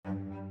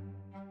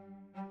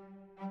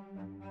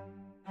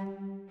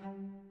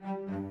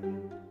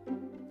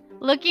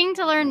Looking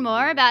to learn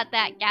more about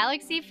that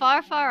galaxy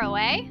far, far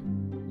away?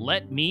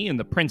 Let me and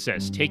the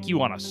princess take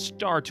you on a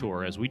star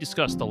tour as we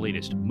discuss the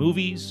latest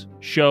movies,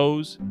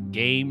 shows,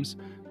 games,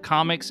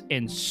 comics,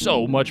 and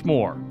so much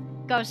more.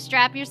 Go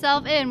strap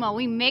yourself in while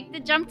we make the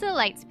jump to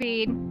light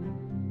speed.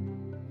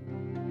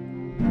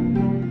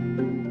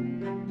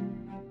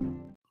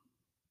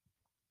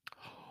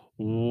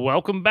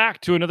 Welcome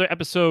back to another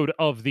episode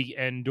of the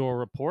Endor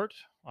Report.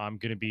 I'm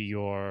going to be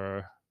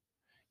your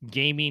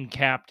gaming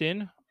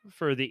captain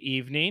for the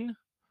evening.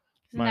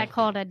 Isn't that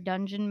called a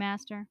dungeon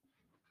master?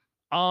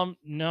 No,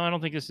 I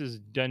don't think this is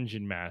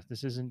Dungeon Math.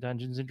 This isn't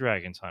Dungeons and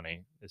Dragons,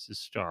 honey. This is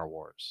Star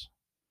Wars.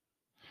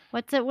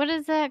 What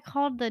is that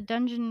called? The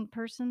dungeon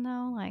person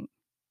though? Like,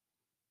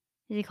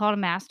 is he called a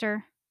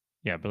master?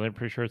 Yeah, but I'm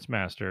pretty sure it's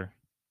Master.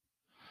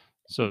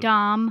 So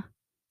Dom,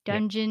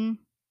 dungeon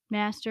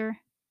master.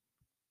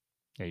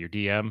 Yeah, your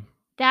DM.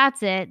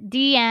 That's it,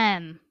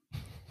 DM.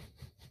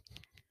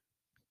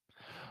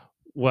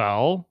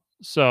 Well,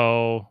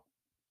 so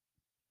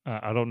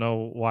I don't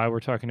know why we're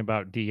talking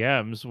about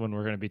DMs when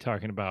we're going to be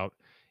talking about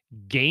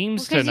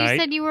games Because tonight. you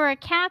said you were a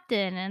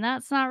captain, and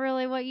that's not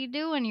really what you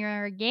do when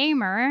you're a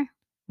gamer.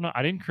 No,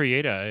 I didn't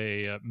create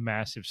a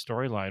massive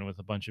storyline with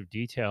a bunch of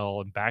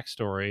detail and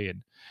backstory,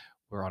 and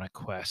we're on a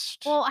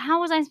quest. Well,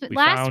 how was I We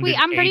last found week?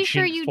 an I'm pretty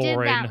sure ancient you did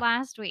foreign- that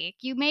last week.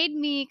 You made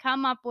me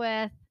come up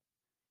with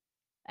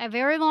a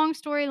very long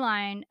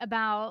storyline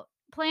about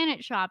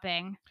planet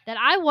shopping that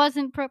I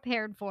wasn't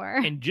prepared for.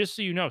 And just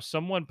so you know,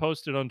 someone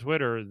posted on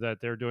Twitter that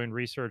they're doing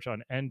research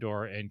on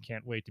Endor and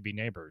can't wait to be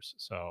neighbors.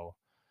 So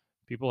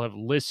people have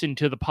listened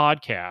to the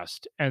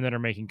podcast and then are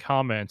making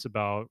comments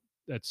about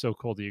that's so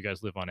cool that you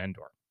guys live on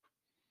Endor.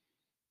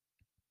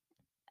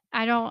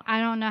 I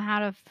don't know how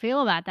to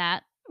feel about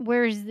that.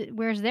 Where's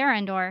their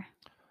Endor?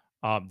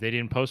 They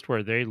didn't post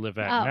where they live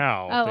at Oh.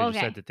 now. Oh, They just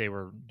okay. said that they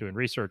were doing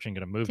research and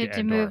going to move to To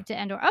Endor. move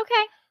to Endor.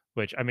 Okay.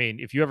 Which, I mean,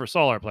 if you ever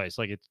saw our place,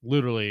 like it's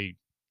literally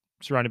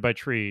surrounded by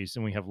trees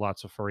and we have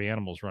lots of furry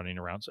animals running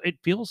around. So it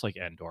feels like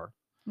Endor.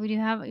 We do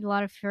have a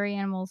lot of furry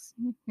animals.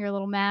 You're a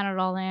little mad at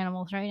all the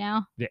animals right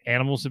now. The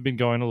animals have been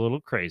going a little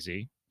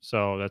crazy.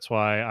 So that's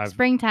why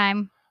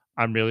Springtime.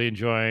 I'm really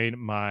enjoying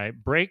my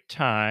break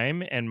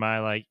time and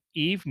my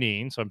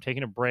evening. So I'm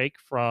taking a break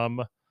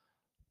from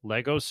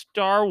Lego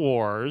Star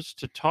Wars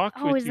to talk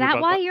with you about. Oh, is that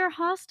why you're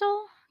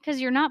hostile? Because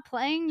you're not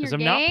playing your game? Because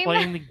I'm not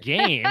playing the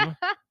game.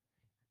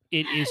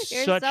 It is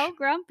You're such... so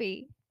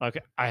grumpy. Okay,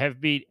 I have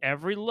beat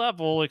every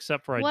level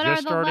except for What I are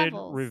just the started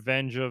levels?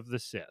 Revenge of the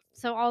Sith.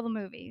 So all the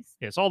movies.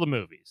 It's all the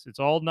movies. It's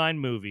all 9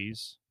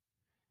 movies.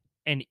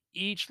 And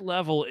each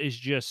level is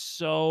just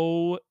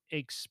so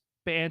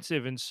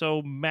expansive and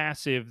so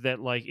massive that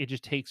it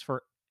just takes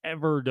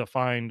forever to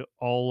find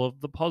all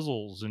of the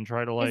puzzles and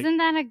try to Isn't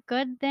that a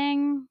good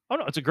thing? Oh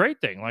no, it's a great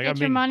thing. Get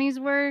your money's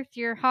worth.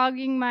 You're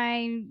hogging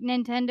my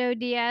Nintendo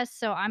DS,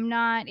 so I'm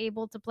not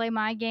able to play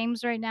my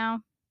games right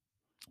now.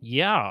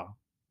 Yeah,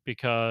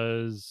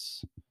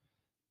 because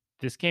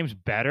this game's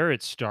better.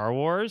 It's Star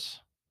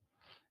Wars.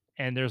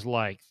 And there's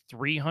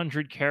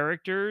 300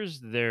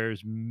 characters.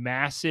 There's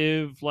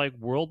massive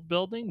world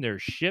building.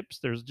 There's ships.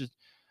 There's just...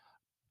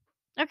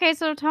 Okay,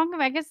 so talking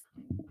about, I guess,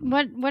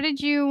 what did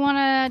you want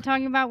to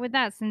talk about with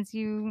that? Since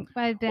you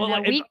have been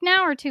a week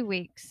now or 2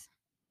 weeks?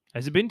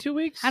 Has it been 2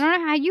 weeks? I don't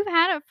know how you've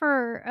had it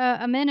for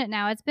a minute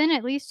now. It's been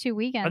at least 2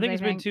 weekends. I think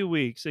it's been 2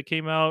 weeks. It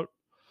came out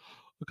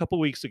a couple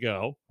weeks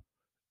ago.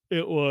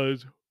 It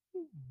was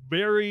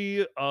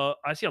very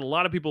I see a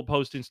lot of people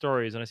posting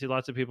stories, and I see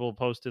lots of people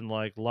posting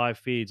live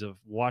feeds of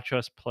watch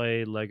us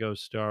play Lego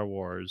Star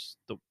Wars.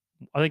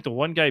 I think the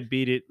one guy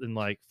beat it in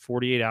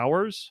 48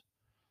 hours.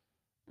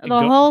 The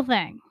whole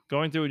thing.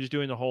 Going through and just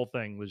doing the whole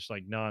thing was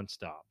just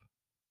nonstop.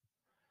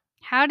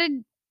 How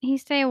did he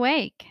stay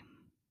awake?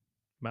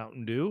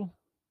 Mountain Dew?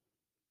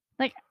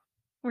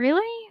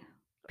 Really?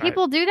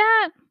 People do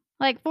that?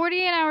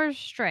 48 hours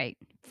straight.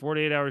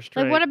 48 hours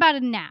straight. What about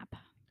a nap?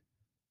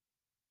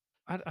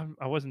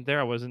 I wasn't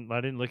there. I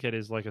didn't look at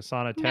his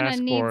Asana I'm task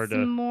need board.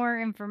 Some more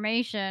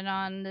information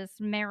on this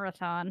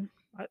marathon.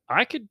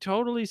 I could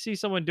totally see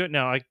someone do it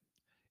now.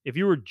 If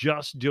you were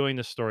just doing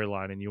the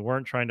storyline and you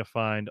weren't trying to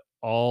find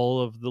all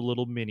of the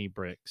little mini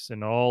bricks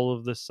and all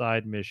of the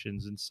side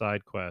missions and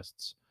side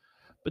quests,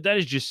 but that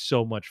is just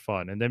so much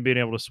fun. And then being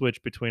able to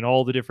switch between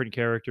all the different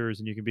characters,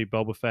 and you can be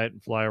Boba Fett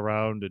and fly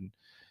around, and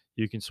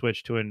you can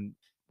switch to an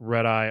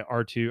Red Eye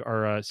R2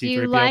 or C3PO. Do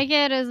you like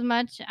it as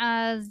much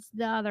as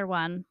the other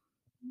one?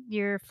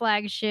 Your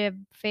flagship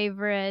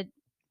favorite?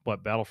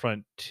 What,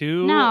 Battlefront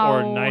 2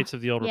 or Knights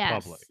of the Old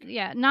Republic?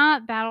 Yeah,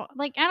 not Battle.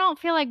 I don't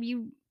feel like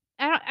you.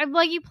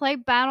 You play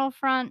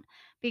Battlefront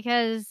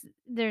because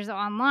there's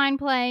online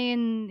play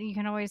and you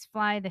can always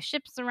fly the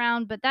ships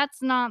around, but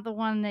that's not the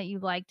one that you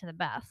liked the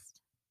best.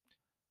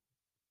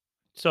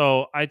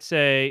 So I'd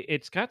say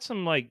it's got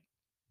some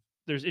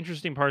there's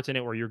interesting parts in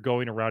it where you're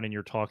going around and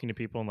you're talking to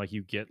people and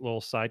you get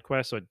little side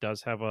quests. So it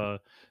does have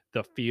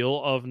the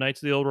feel of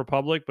Knights of the Old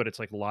Republic, but it's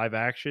live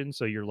action.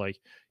 So you're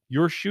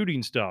you're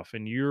shooting stuff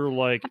and you're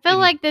like I feel in.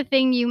 like the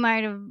thing you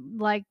might have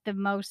liked the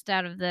most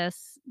out of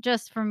this,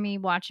 just from me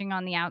watching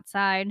on the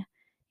outside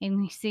and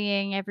me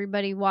seeing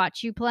everybody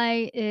watch you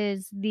play,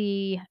 is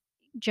the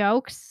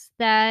jokes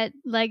that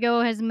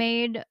Lego has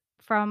made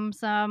from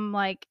some,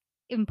 like,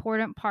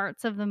 important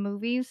parts of the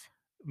movies.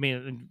 I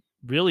mean,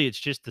 really, it's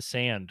just the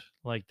sand.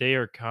 Like they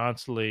are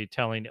constantly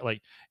telling,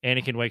 like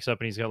Anakin wakes up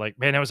and he's got like,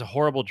 "Man, that was a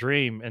horrible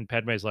dream," and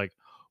Padme's like,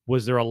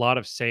 "Was there a lot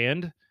of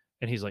sand?"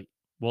 And he's like,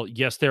 "Well,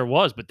 yes, there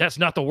was, but that's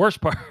not the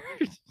worst part."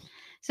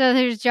 So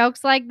there's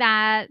jokes like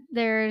that.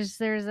 There's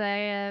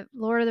a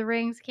Lord of the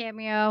Rings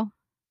cameo.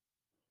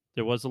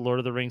 There was a Lord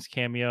of the Rings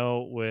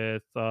cameo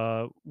with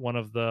one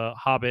of the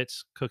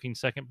hobbits cooking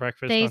second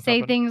breakfast They on top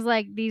say of things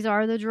like, "These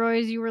are the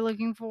droids you were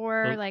looking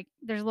for." the. Like,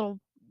 there's little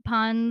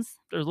puns.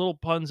 There's little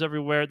puns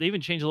everywhere. They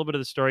even changed a little bit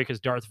of the story because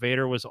Darth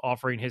Vader was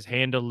offering his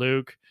hand to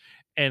Luke,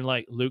 and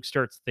like Luke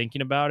starts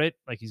thinking about it,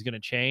 like he's gonna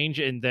change,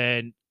 and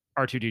then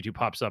R2D2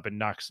 pops up and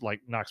knocks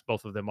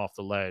both of them off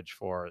the ledge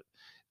for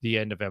the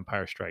end of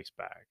Empire Strikes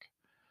Back.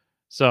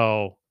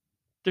 So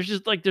there's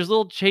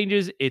little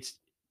changes. It's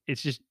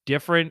just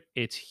different.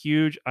 It's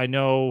huge. I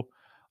know.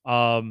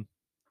 Um,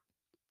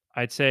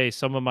 I'd say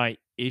some of my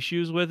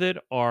issues with it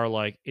are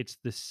like it's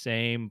the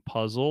same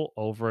puzzle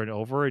over and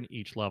over in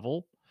each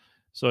level.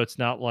 So it's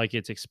not like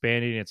it's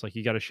expanding. It's like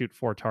you got to shoot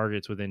four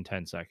targets within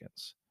 10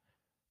 seconds.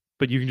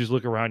 But you can just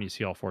look around, you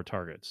see all four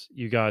targets.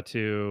 You got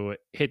to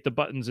hit the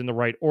buttons in the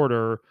right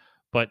order,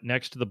 but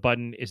next to the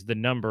button is the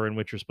number in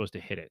which you're supposed to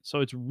hit it. So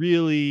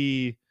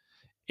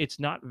it's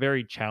not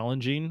very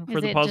challenging for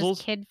Is the it just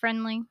puzzles. kid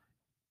friendly?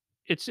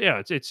 It's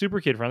super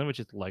kid friendly, which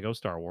is Lego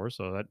Star Wars,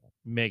 so that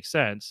makes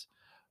sense,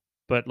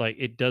 but like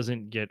it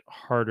doesn't get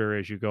harder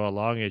as you go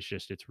along. It's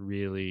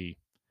really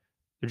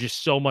there's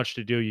just so much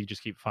to do. You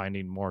just keep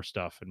finding more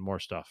stuff and more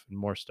stuff and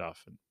more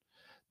stuff. And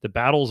the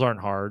battles aren't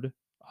hard.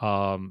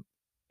 Um,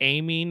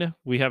 Aiming,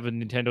 we have a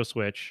Nintendo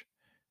Switch,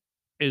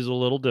 is a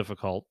little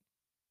difficult.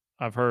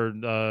 I've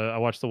heard. I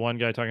watched the one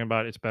guy talking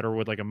about it's better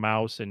with like a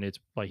mouse, and it's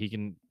like he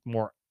can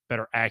more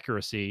better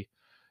accuracy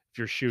if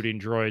you're shooting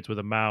droids with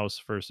a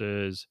mouse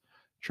versus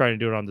trying to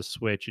do it on the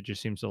Switch. It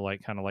just seems to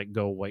like kind of like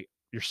go like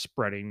you're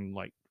spreading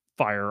like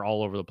fire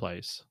all over the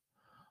place.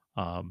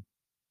 Um,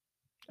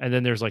 and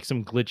then there's like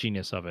some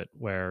glitchiness of it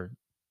where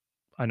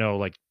I know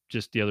like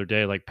just the other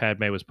day, like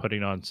Padme was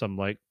putting on some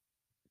like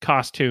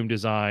costume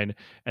design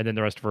and then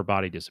the rest of her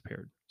body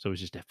disappeared. So it was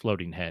just a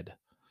floating head.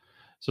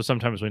 So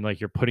sometimes when like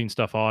you're putting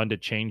stuff on to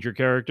change your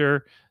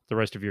character, the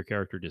rest of your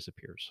character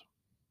disappears.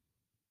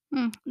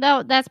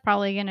 No, that's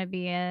probably gonna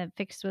be,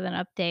 fixed with an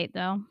update,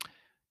 though.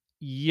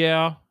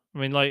 Yeah. I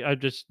mean, like I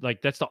just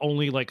like that's the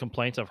only like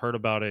complaints I've heard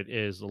about it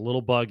is a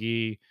little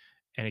buggy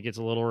and it gets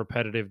a little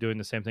repetitive doing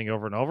the same thing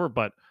over and over.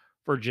 But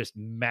for just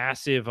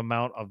massive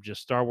amount of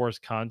just Star Wars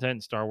content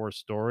and Star Wars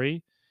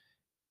story,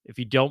 if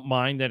you don't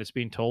mind that it's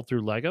being told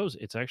through Legos,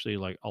 it's actually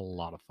like a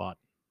lot of fun.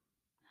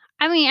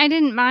 I mean, I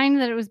didn't mind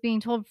that it was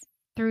being told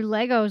through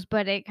Legos,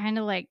 but it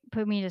kinda, like,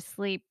 put me to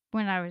sleep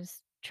when I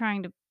was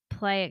trying to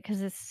play it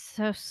because it's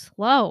so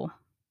slow.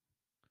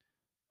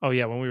 Oh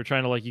yeah, when we were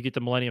trying to like you get the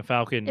Millennium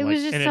Falcon It like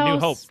was in just A New so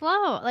Hope,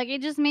 slow. Like,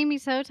 it just made me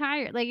so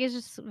tired. Like, it's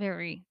just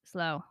very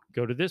slow.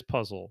 go to this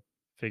puzzle,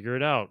 figure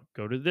it out.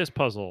 Go to this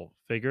puzzle,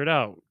 figure it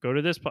out. Go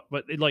to this, but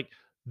it, like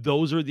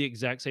those are the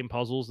exact same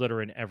puzzles that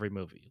are in every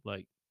movie.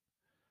 Like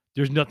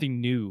there's nothing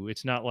new.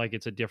 It's not like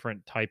it's a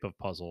different type of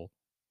puzzle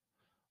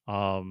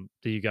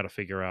that you got to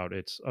figure out.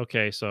 It's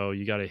okay, so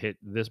you got to hit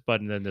this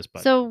button then this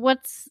button. So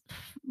what's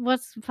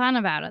fun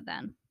about it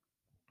then?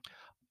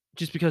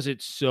 Just because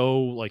it's so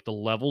like the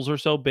levels are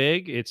so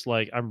big, it's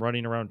like I'm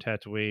running around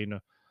Tatooine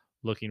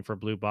looking for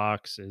blue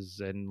boxes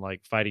and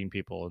like fighting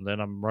people, and then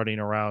I'm running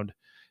around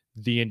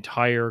the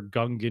entire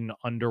Gungan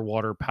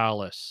underwater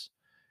palace,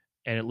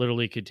 and it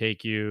literally could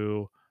take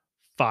you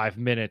 5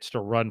 minutes to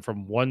run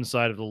from one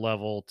side of the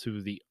level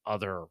to the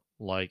other.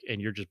 Like,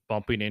 and you're just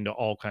bumping into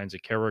all kinds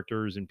of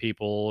characters and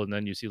people, and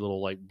then you see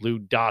little like blue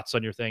dots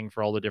on your thing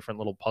for all the different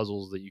little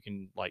puzzles that you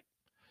can like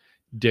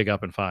dig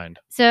up and find.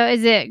 So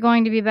is it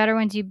going to be better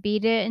once you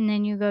beat it and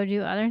then you go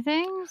do other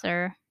things,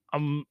 or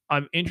I'm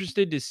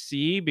interested to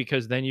see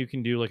because then you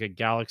can do like a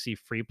galaxy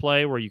free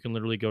play where you can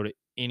literally go to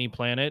any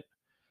planet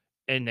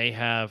and they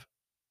have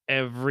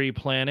every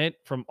planet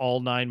from all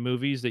 9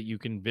 movies that you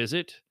can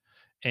visit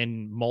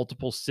and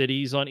multiple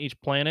cities on each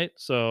planet.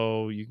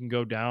 So you can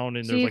go down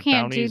and so there's you like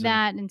can't do bounties and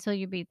that until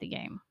you beat the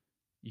game?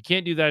 you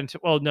can't do that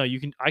until well no, you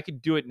can I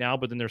could do it now,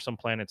 but then there's some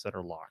planets that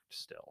are locked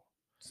still.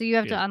 So you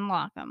have to Because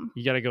unlock them.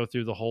 you got to go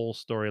through the whole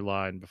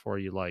storyline before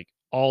you like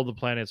all the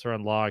planets are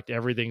unlocked,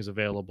 everything's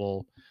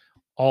available,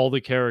 all the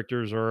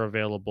characters are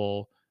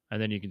available,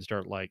 and then you can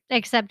start like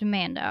Except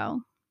Mando.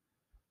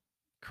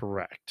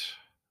 correct.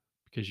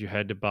 Because you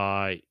had to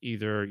buy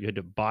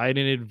it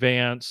in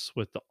advance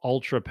with the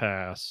Ultra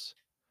Pass,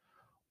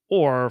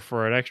 or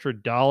for an extra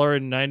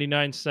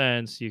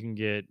 $1.99, you can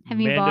get Have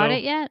you bought Mando.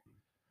 it yet?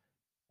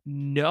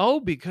 No,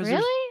 because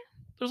Really?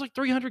 there's like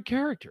 300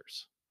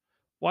 characters.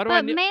 Why do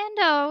I But need?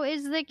 Mando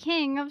is the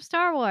king of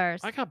Star I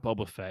Wars. got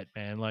Boba Fett,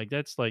 man. Like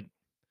that's like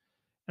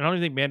I don't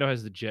even think Mando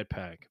has the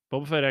jetpack.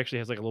 Boba Fett actually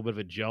has like a little bit of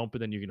a jump,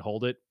 and then you can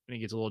hold it, and he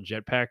gets a little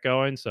jetpack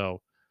going.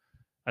 So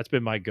that's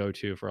been my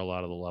go-to for a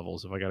lot of the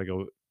levels. If I got to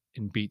go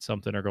and beat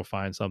something or go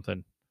find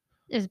something,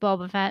 Is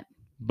Boba Fett.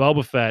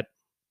 Boba Fett,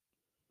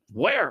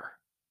 where?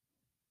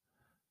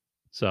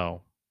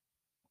 So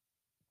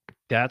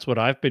that's what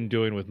I've been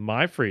doing with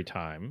my free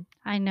time.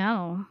 I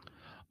know.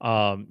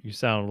 You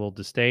sound a little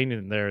disdain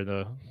in there.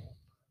 The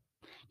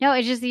No,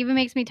 it just even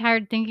makes me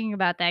tired thinking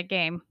about that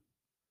game.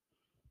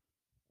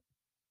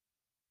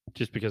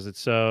 just because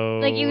it's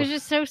Like, it so. was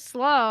just so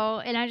slow,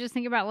 and I just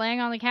think about laying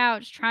on the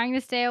couch trying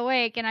to stay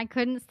awake, and I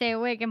couldn't stay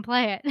awake and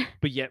play it.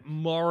 But yet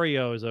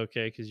Mario is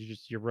okay because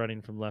you're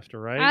running from left to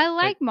right. I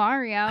Like, like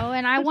Mario,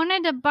 and I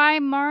wanted to buy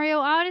Mario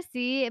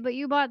Odyssey, but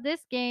you bought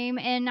this game,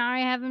 and I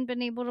haven't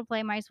been able to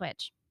play my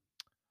Switch.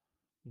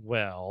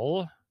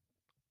 well,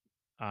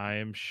 I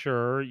am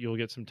sure you'll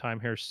get some time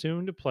here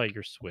soon to play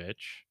your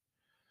Switch.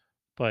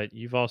 But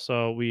you've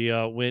also we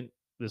went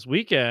this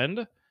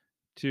weekend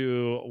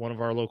to one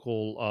of our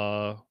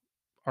local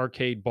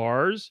arcade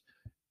bars,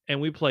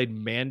 and we played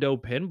Mando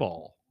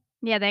pinball,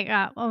 Yeah, they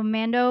got a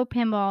Mando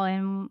pinball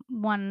in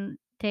one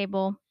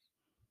table.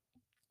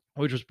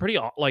 which was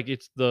like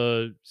it's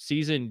the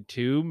season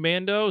 2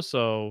 Mando,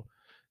 so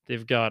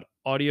they've got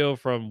audio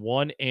from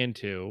 1 and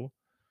 2.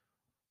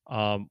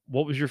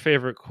 What was your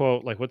favorite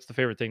quote? Like, what's the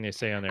favorite thing they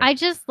say on there? I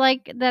just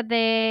like that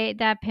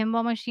that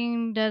pinball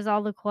machine does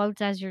all the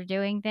quotes as you're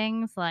doing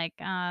things. Like,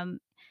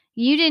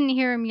 you didn't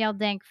hear him yell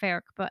 "Dank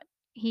Farrik," but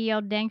he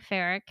yelled "Dank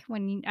Farrik"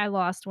 when I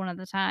lost one of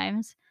the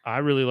times. I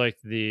really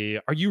liked the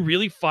 "Are you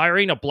really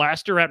firing a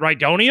blaster at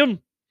Rhydonium?" It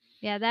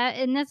Yeah,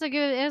 that's a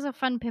good. It was a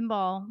fun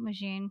pinball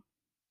machine.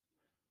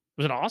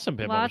 was an awesome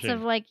pinball Lots of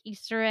machine. like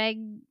Easter egg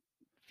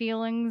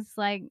feelings,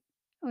 like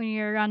when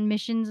you're on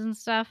missions and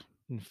stuff.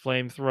 And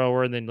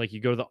flamethrower, and then like you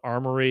go to the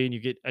armory and you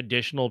get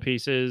additional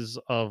pieces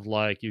of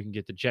like you can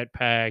get the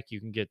jetpack,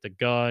 you can get the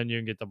gun, you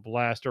can get the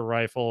blaster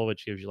rifle,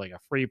 which gives you like a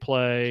free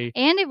play.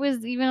 And it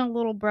was even a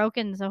little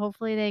broken, so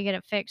hopefully they get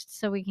it fixed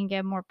so we can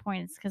get more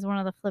points because one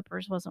of the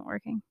flippers wasn't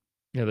working.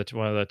 Yeah, that's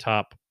one of the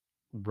top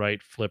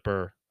right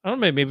flipper. I don't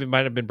know, maybe it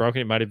might have been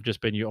broken. It might have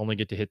just been you only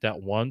get to hit that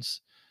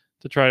once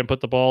to try and put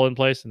the ball in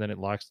place, and then it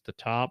locks at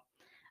the top.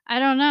 I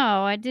don't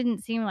know. It didn't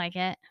seem like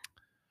it.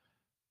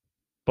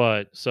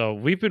 But so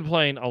we've been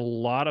playing a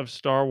lot of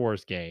Star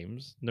Wars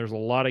games. And there's a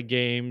lot of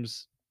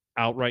games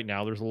out right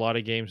now. There's a lot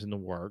of games in the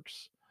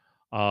works.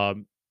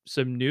 Um,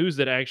 some news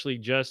that actually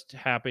just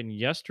happened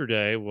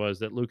yesterday was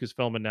that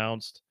Lucasfilm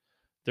announced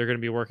they're going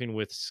to be working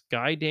with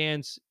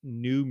Skydance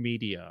New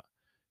Media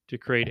to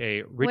create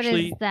a What does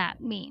richly.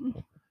 that mean?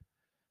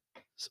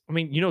 I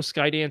mean, you know,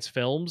 Skydance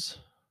Films.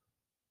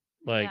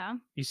 Like Yeah.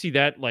 you see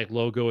that like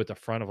logo at the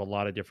front of a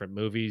lot of different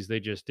movies.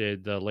 They just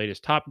did the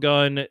latest Top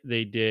Gun.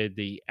 They did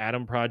the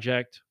Adam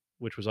Project,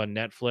 which was on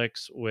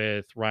Netflix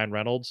with Ryan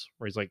Reynolds,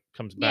 where he's like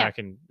comes Yeah. back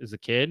and is a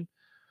kid.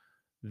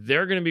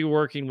 They're going to be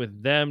working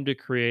with them to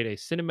create a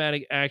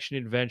cinematic action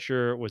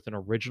adventure with an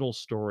original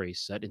story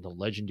set in the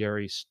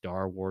legendary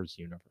Star Wars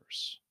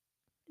universe.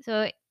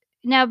 So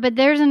now, but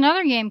there's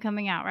another game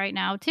coming out right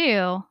now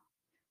too.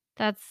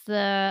 That's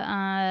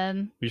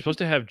the We're supposed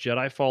to have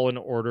Jedi Fallen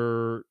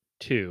Order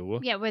 2.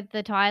 yeah, with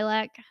the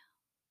Twi'lek,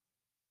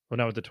 Well,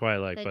 not with the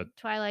Twilight, the but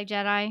Twilight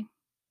Jedi.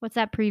 What's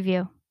that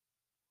preview?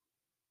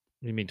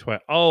 you mean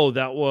Twilight? Oh,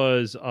 that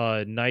was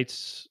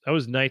Knights. That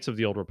was Knights of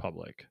the Old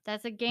Republic.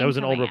 That's a That game was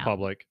an Old coming out.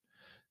 Republic.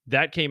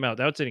 That came out.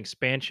 That's an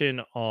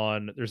expansion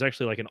on. There's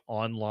actually like an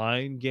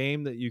online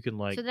game that you can So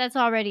like. that's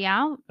already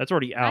out? That's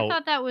already I out.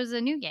 thought that was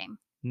a new game.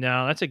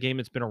 No, that's a game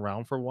that's been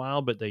around for a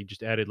while, but they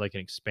just added like an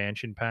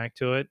expansion pack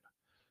to it,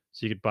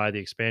 so you could buy the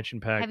expansion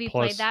pack Have you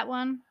played plus. that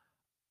one?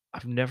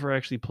 I've never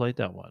actually played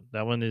that one.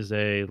 That one is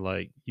a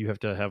like you have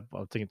to have.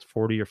 I think it's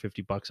 $40 or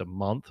 $50 a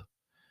month,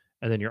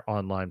 and then you're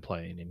online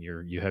playing, and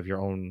you have your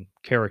own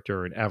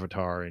character and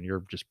avatar, and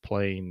you're just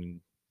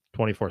playing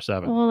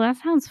 24/7. Well, that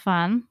sounds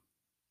fun.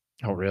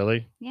 Oh,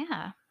 really?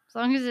 Yeah. As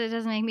long as it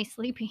doesn't make me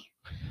sleepy.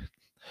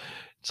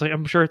 It's like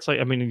I'm sure it's like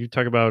I mean you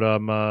talk about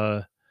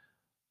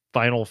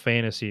Final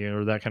Fantasy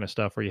or that kind of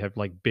stuff where you have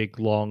like big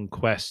long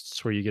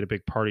quests where you get a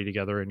big party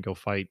together and go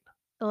fight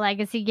The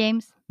legacy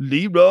games.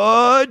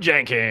 Leroy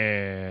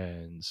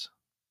Jenkins.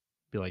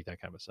 Be like that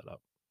kind of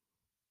setup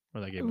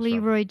where that game was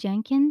from. Leroy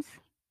Jenkins?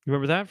 You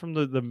remember that from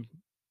the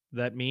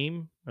that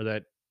meme or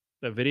that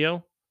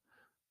video?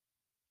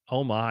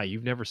 Oh my,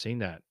 you've never seen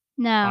that.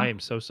 I No. am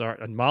so sorry.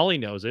 And Molly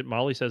knows it.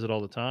 Molly says it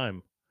all the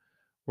time.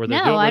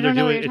 No, I They're don't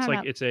know what doing you're it's talking like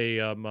about. it's a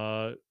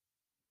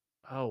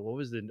oh what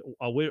was the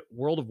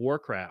World of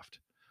Warcraft.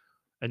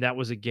 And that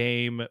was a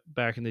game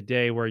back in the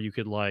day where you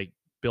could like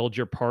build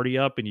your party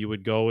up and you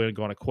would go and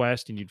go on a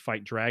quest and you'd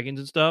fight dragons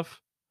and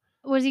stuff.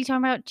 Was he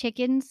talking about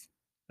chickens?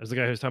 As the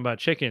guy who's talking about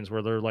chickens,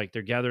 where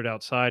they're gathered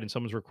outside and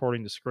someone's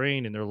recording the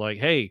screen and they're like,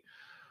 "Hey,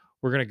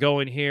 we're gonna go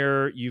in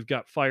here. You've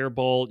got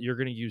firebolt. You're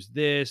gonna use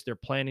this." They're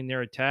planning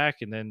their attack,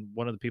 and then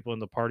one of the people in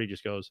the party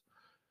just goes,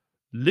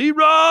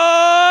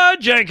 "Leroy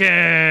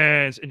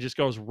Jenkins," and just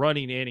goes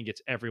running in and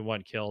gets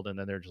everyone killed. And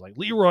then they're just like,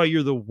 "Leroy,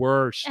 you're the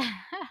worst."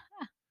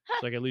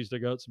 It's like, at least I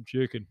got some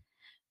chicken.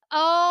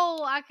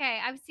 Oh, okay.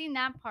 I've seen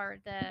that part.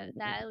 That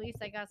at least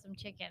I got some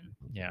chicken.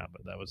 Yeah,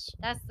 but that was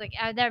That's like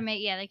that may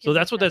yeah, the so kids will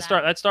that's what show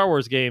that. that Star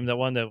Wars game, that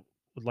one that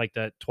with like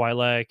that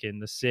Twi'lek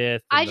and the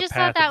Sith I and the just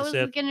thought Path of that the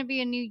was Sith. gonna be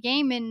a new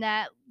game, and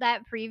that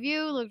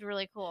preview looked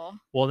really cool.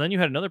 Well, then you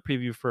had another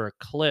preview for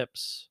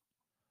Eclipse,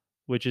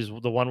 which is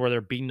the one where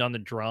they're beating on the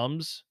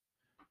drums,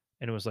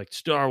 and it was like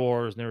Star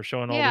Wars, and they were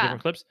showing all the Yeah.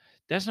 different clips.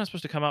 That's not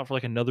supposed to come out for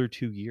like another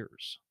 2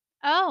 years.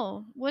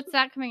 Oh, what's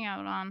that coming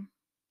out on?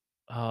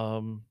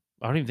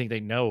 I don't even think they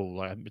know.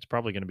 Like, it's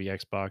probably going to be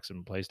Xbox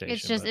and PlayStation,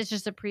 but It's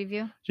just a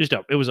preview.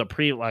 it was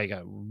a like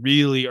a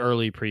really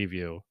early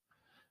preview.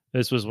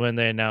 This was when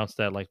they announced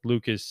that like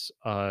Lucas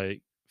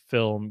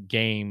film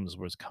games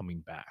was coming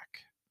back.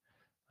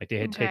 Like they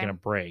had taken Okay. a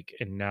break,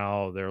 and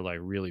now they're like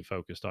really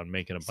focused on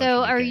making a bunch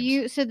of So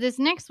new games. so this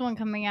next one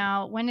coming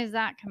out, when is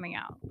that coming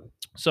out?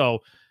 So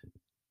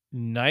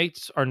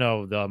Knights or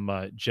no, the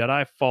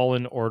Jedi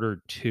Fallen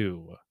Order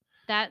 2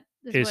 That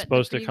is is what the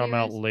supposed to come preview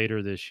out is?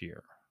 later this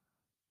year.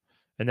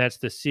 And that's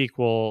the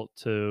sequel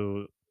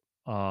to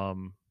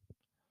um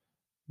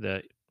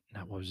the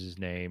what was his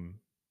name?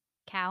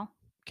 Cow?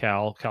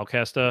 Cal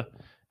Kesta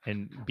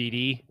and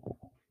BD.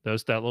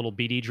 That little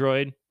BD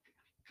droid,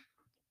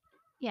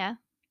 Yeah.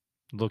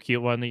 little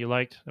cute one that you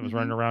liked that was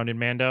running Mhm. around in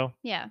Mando.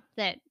 Yeah.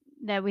 That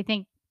we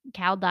think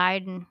Cal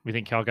died and We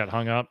think Cal got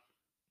hung up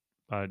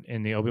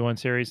in the Obi-Wan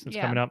series that's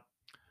yeah. coming up.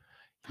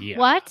 Yeah.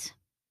 What?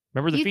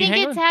 Remember the feet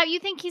hanger? You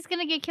think he's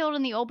gonna get killed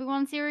in the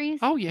Obi-Wan series?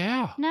 Oh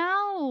yeah.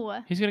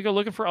 No. He's gonna go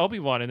looking for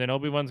Obi-Wan, and then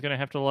Obi-Wan's gonna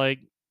have to like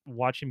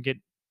watch him get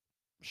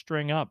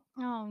string up.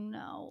 Oh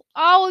no.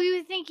 Oh,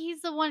 you think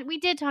he's the one we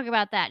did talk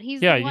about that.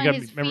 He's the Yeah, you one got me.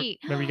 his feet.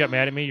 Remember you got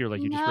mad at me. You're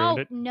like, you just ruined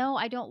No, it. no,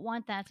 I don't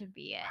want that to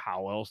be it.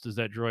 How else does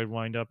that droid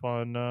wind up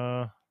on?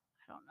 I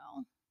don't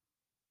know.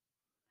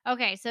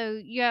 Okay, so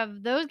you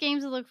have those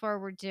games to look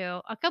forward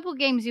to. A couple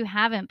games you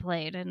haven't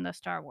played in the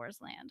Star Wars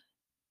land.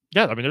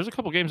 Yeah, I mean, there's a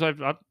couple games I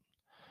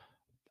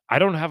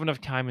don't have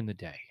enough time in the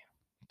day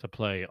to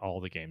play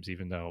all the games,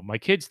 even though my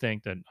kids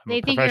think that I'm a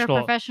They think you're a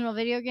professional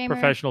video gamer?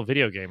 professional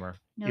video gamer.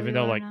 No, Even you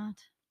though are like not.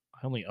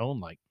 I only own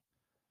like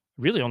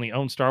really only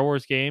own Star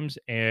Wars games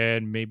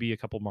and maybe a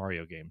couple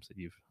Mario games that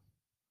you've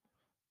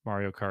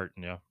Mario Kart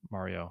and yeah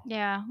Mario.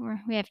 Yeah,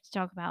 we have to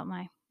talk about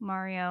my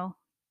Mario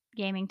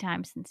gaming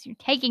time since you're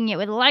taking it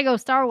with Lego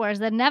Star Wars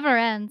that never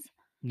ends.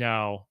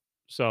 Now,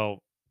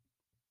 so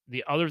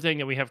the other thing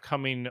that we have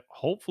coming,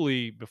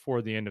 hopefully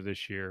before the end of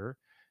this year,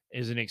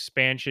 is an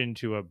expansion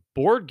to a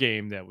board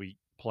game that we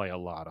play a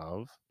lot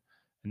of,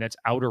 and that's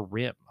Outer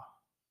Rim.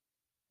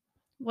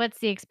 What's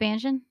the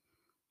expansion?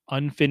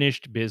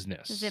 Unfinished Is it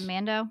Business.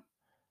 Mando?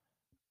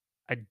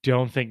 I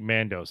don't think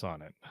Mando's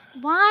on it.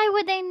 Why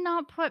would they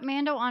not put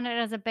Mando on it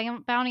as a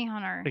bounty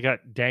hunter? They got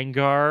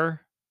Dangar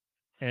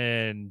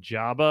and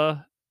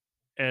Jabba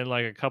and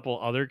like a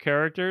couple other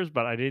characters,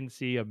 but I didn't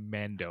see a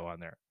Mando on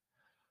there.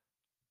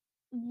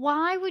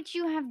 Why would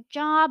you have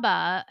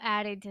Jabba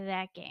added to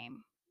that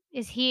game?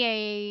 Is he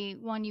a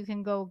one you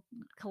can go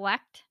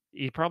collect?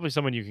 He's probably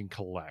someone you can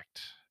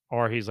collect,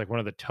 or he's like one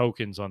of the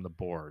tokens on the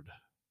board.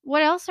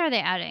 What else are they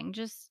adding?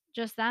 Just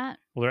that?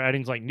 Well, they're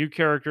adding like new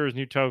characters,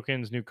 new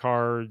tokens, new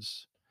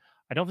cards.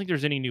 I don't think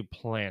there's any new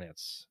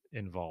planets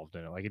involved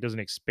in it. Like it doesn't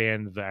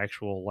expand the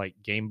actual like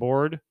game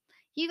board.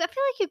 I feel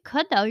like you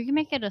could though. You can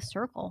make it a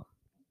circle.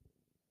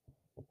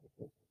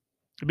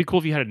 It'd be cool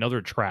if you had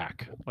another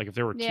track. Like if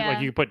there were two, like Yeah.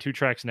 you could put two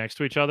tracks next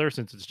to each other,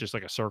 since it's just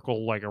like a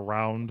circle, like a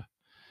round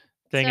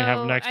thing, and have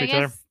them So next to I each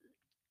other. guess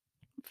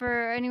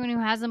for anyone who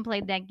hasn't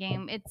played that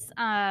game, it's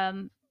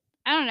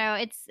I don't know,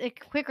 it's a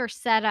quicker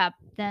setup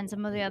than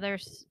some of the other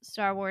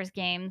Star Wars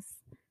games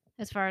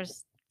as far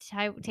as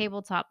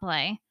tabletop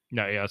play.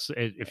 No, yeah.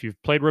 If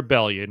you've played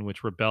Rebellion,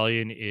 which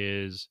Rebellion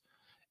is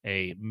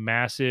a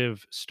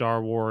massive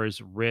Star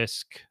Wars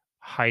risk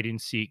hide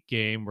and seek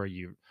game where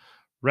you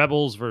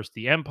rebels versus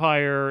the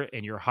Empire,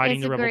 and you're hiding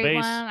It's the a rebel great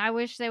one. base. I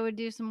wish they would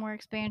do some more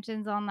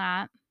expansions on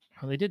that.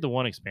 Well, they did the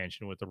one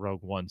expansion with the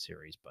Rogue One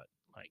series, but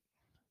like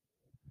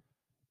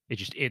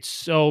it's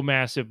so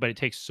massive, but it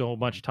takes so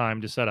much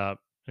time to set up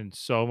and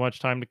so much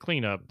time to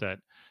clean up that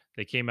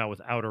they came out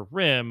with Outer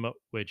Rim,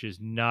 which is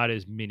not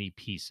as many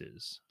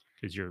pieces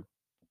because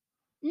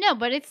No,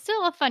 but it's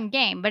still a fun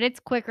game, but it's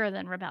quicker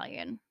than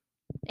Rebellion.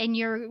 And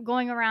you're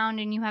going around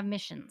and you have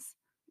missions.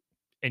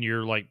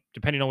 you're like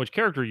depending on which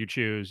character you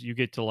choose, you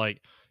get to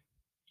like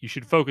you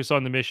should focus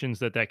on the missions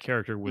that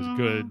character was Mhm.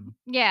 good.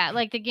 Yeah,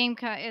 like the game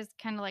is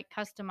kind of like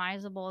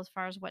customizable as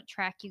far as what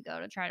track you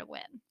go to try to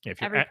win. If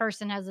you're Every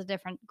person has a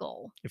different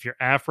goal. if you're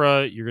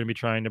Afra, you're going to be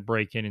trying to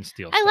break in and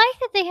steal I stuff. like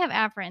that they have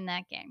Afra in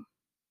that game.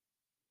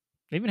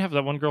 They even have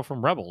that one girl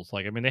from Rebels.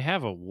 Like, I mean, they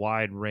have a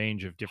wide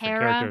range of different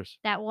Hera, characters.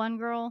 that one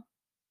girl.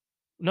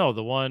 No, um,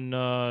 the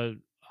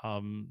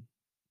one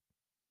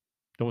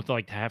with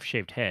like the half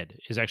shaved head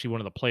is actually one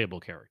of the playable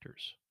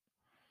characters.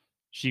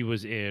 She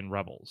was in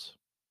Rebels.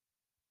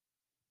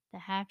 The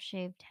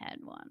half-shaved head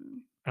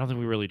one. I don't think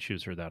we really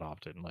choose her that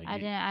often. Like,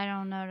 I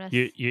don't notice.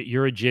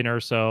 you're a Jin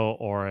Urso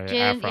or a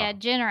Jin, Afra. yeah,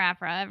 Jin or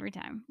Afra every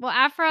time. Well,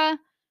 Afra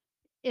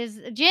is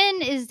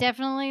Jin is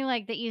definitely,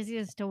 like, the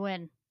easiest to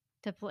win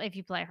to play if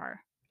you play her.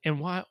 And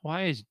why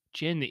is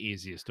Jin the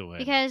easiest to win?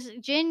 Because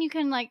Jin, you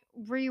can, like,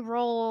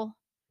 re-roll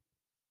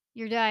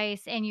your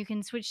dice and you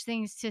can switch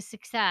things to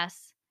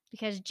success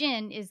because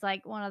Jin is,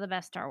 like, one of the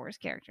best Star Wars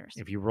characters.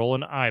 If you roll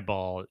an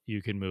eyeball,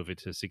 you can move it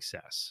to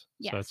success.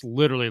 So it's Yes,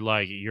 literally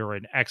like you're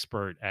an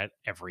expert at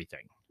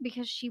everything.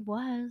 because she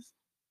was.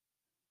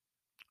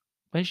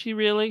 Was she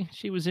really?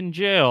 She was in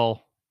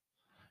jail.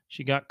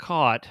 She got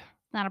caught.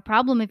 Not a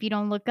problem if you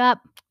don't look up.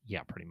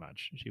 Yeah, pretty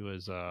much. She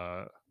was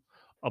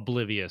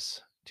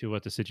oblivious to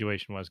what the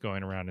situation was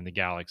going around in the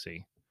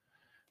galaxy.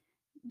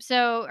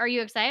 So, are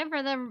you excited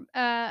for the,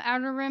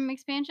 Outer Rim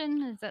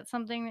expansion? Is that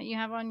something that you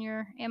have on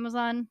your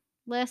Amazon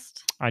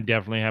list? I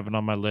definitely have it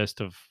on my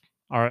list of.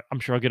 All right, I'm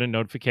sure I'll get a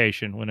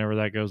notification whenever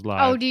that goes Oh,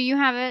 live. do you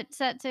have it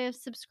set to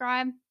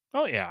subscribe?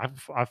 Oh yeah,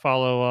 I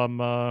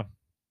follow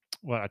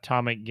what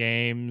Atomic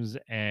Games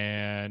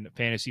and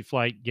Fantasy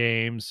Flight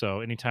Games.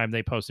 So anytime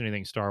they post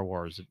anything Star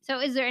Wars, So,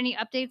 is there any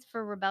updates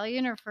for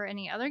Rebellion or for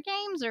any other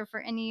games or for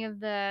any of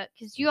the?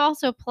 Because you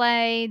also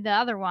play the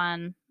other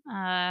one.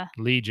 Yeah.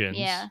 Legions.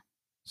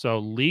 So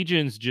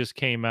Legions just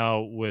came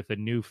out with a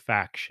new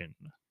faction.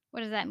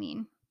 What does that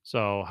mean?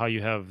 So how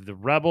you have the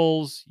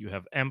rebels, you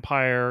have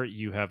Empire,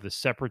 you have the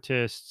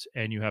separatists,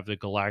 and you have the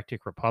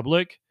Galactic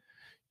Republic.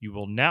 You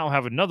will now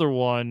have another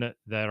one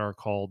that are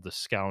called the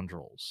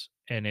Scoundrels.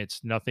 And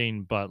it's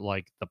nothing but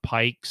like the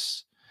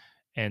Pikes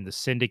and the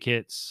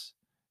syndicates.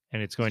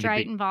 And it's going to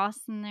Strite be and Voss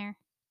in there.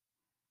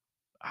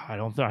 I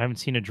haven't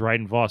seen a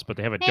Dryden Voss, but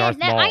they have a Man, Darth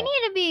that I Maul.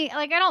 need to be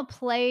like, I don't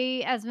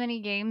play as many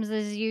games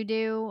as you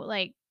do.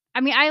 Like,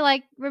 I mean, I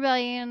like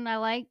Rebellion, I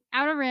like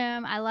Outer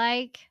Rim, I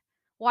like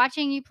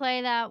watching you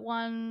play that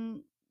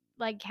one,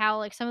 like how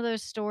like some of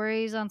those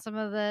stories on some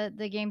of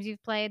the games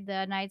you've played,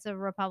 the Knights of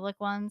Republic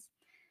ones.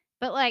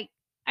 But like,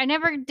 I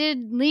never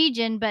did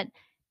Legion, but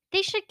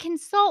they should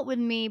consult with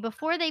me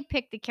before they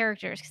pick the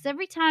characters. Because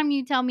every time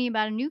you tell me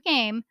about a new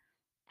game,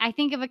 I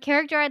think of a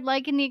character I'd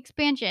like in the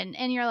expansion,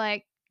 and you're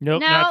like,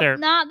 Nope, not nope, there.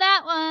 not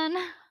that one.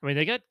 I mean,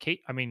 they got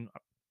Kate. I mean,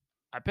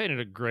 I painted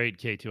a great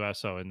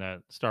K2SO in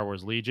that Star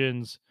Wars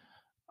Legions.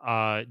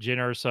 Jyn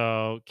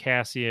Erso,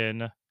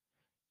 Cassian.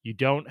 You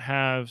don't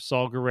have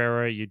Saul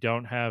Guerrera. You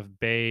don't have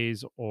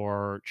Baze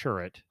or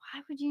Chirrut.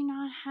 Why would you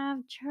not have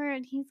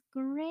Churd? He's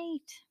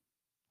great.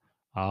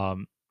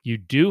 You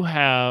do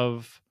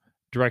have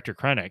Director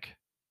Krennic,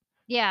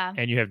 Yeah.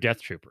 and you have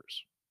Death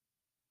Troopers,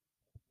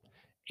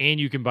 and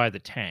you can buy the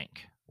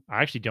tank.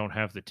 I actually don't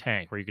have the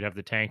tank, where you could have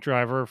the tank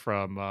driver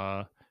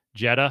from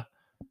Jeddah.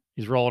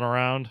 He's rolling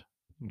around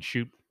and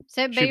So, but shoot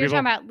you're talking people.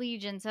 about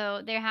Legion.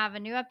 So they have a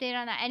new update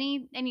on that.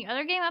 Any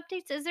other game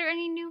updates? Is there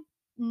any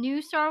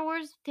new Star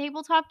Wars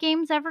tabletop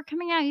games ever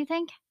coming out? You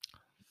think?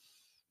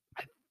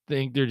 I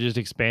think they're just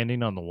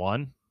expanding on the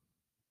one,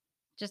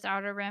 Just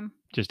Outer Rim.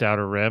 just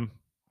Outer Rim.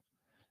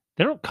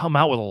 They don't come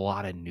out with a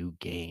lot of new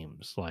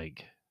games,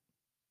 like,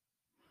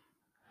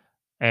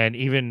 and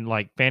even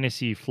like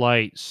Fantasy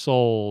Flight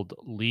sold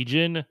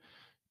Legion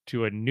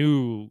to a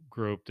new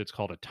group that's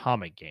called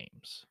Atomic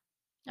Games.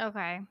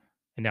 Okay.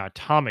 And now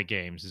Atomic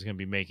Games is going to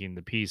be making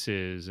the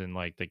pieces and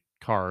like the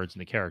cards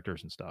and the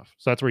characters and stuff.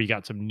 So that's where you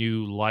got some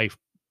new life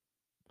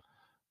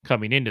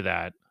coming into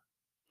that.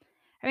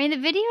 I mean, the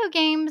video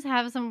games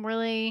have some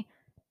really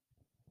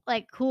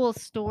like cool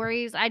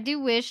stories. I do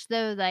wish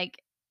though,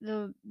 like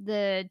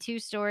the two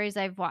stories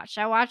I've watched.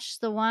 I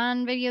watched the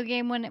one video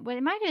game when it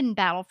might have been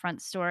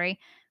Battlefront story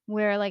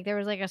where like there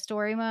was like a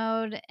story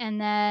mode, and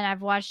then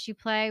I've watched you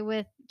play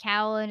with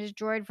Cal and his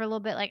droid for a little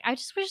bit. Like I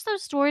just wish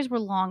those stories were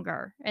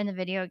longer in the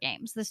video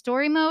games. The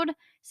story mode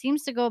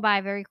seems to go by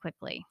very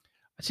quickly.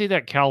 I see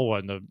that Cal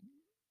one,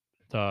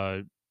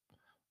 the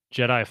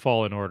Jedi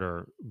Fallen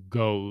Order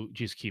go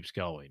just keeps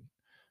going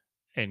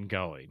and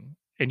going.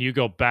 And you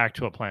go back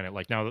to a planet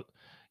like now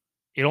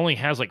it only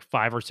has like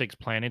 5 or 6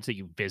 planets that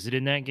you visit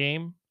in that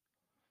game.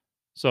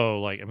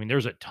 So like I mean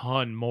there's a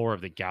ton more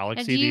of the Now,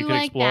 galaxy do that you you could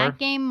like explore. that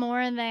game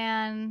more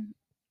than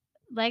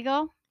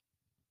Lego?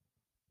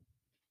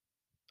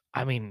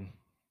 I mean,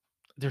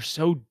 they're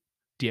so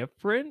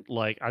different.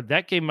 Like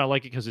that game I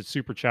like it cuz it's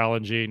super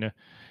challenging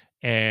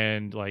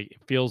and like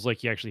it feels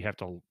like you actually have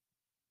to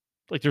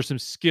like there's some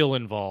skill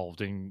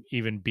involved in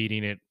even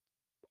beating it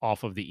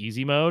off of the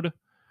easy mode.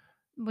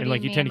 What And do you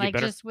like you tend mean? to get Like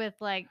better. just with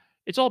like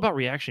It's all about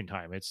reaction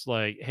time. It's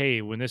like,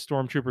 hey, when this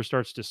stormtrooper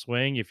starts to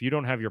swing, if you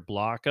don't have your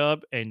block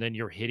up and then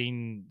you're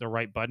hitting the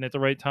right button at the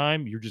right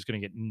time, you're just going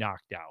to get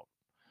knocked out.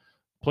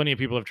 Plenty of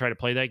people have tried to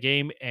play that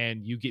game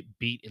and you get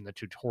beat in the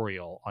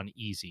tutorial on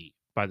easy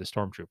by the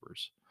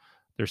stormtroopers.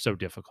 They're so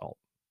difficult.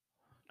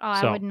 oh,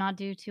 I So, would not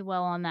do too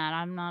well on that.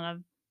 I'm not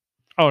a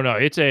oh no,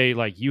 it's a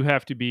like you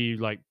have to be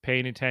like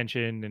paying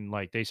attention and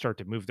like they start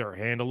to move their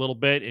hand a little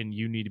bit and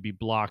you need to be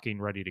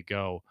blocking ready to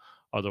go.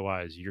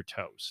 Otherwise, you're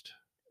toast.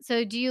 so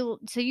you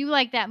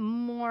like that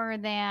more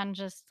than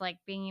just, like,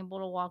 being able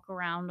to walk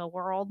around the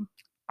world?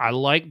 I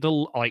like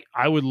like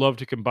I would love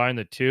to combine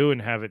the 2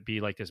 and have it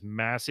be like this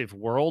massive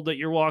world that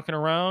you're walking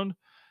around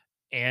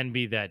and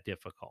be that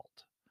difficult.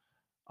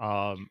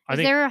 I Is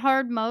think there a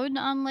hard mode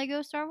on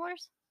Lego Star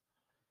Wars?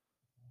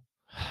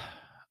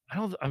 I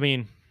don't. I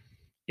mean,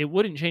 it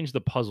wouldn't change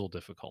the puzzle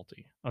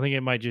difficulty. I think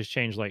it might just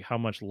change like how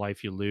much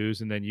life you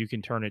lose, and then you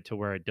can turn it to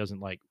where it doesn't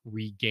like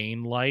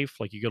regain life.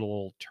 Like you get a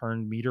little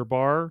turn meter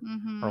bar or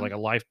Mhm. like a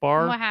life And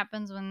bar. what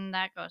happens when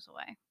that goes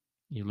away?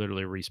 You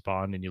literally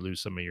respawn and you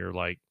lose some of your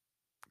like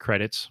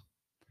credits,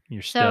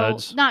 your So,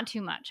 studs. not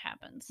too much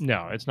happens.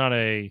 No, it's not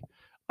a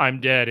I'm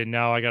dead and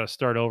now I got to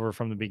start over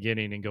from the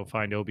beginning and go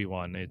find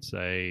Obi-Wan. It's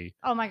a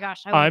Oh my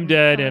gosh, I'm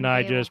dead I and wouldn't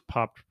I be able. just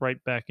popped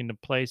right back into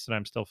place and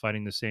I'm still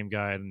fighting the same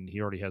guy and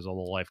he already has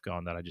all the life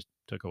gone that I just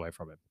took away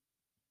from him.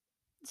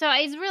 So,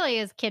 it really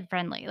is kid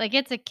friendly. Like,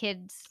 it's a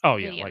kid's Oh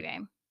yeah, video like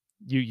game.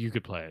 you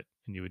could play it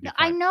and you would do No,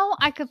 I fine. know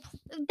I could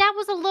that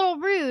was a little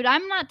rude.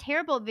 I'm not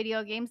terrible at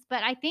video games,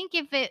 but I think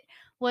if it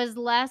was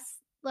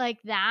less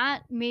like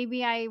that,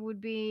 maybe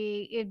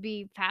it'd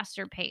be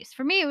faster paced.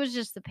 For me, it was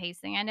just the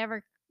pacing. I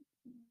never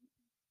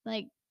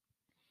like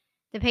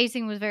the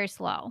pacing was very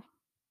slow.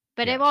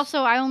 But it Yes.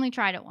 also I only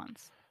tried it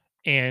once.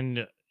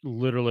 And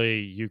literally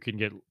you can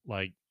get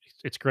like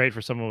it's great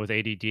for someone with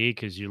ADD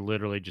because you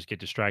literally just get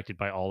distracted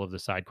by all of the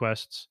side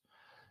quests.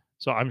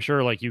 So I'm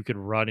sure like you could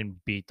run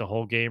and beat the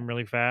whole game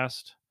really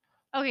fast.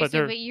 Okay, But so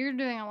there but you're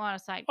doing a lot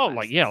of side oh,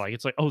 like, yeah, quests. like,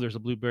 it's like, "Oh, there's a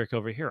blue brick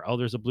over here. Oh,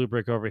 there's a blue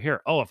brick over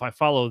here. Oh, if I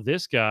follow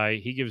this guy,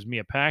 he gives me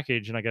a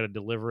package and I gotta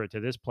deliver it to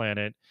this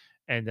planet,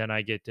 and then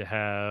I get to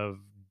have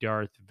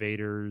Darth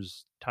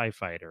Vader's TIE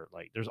fighter."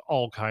 Like, there's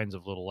all kinds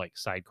of little, like,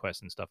 side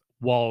quests and stuff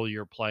while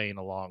you're playing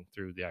along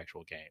through the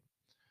actual game.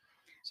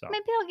 So,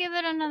 Maybe I'll give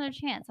it another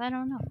chance. I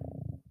don't know.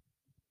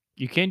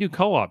 you can do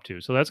co-op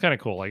too, so that's kinda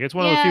cool. Like, it's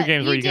one of the few Yeah,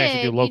 games where you can actually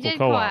do You local did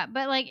co-op. co-op,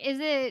 but like is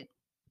it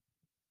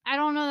I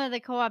don't know that the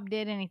co-op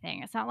did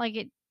anything. It's not like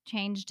it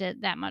changed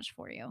it that much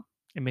for you.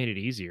 It made it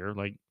easier,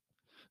 like,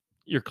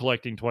 you're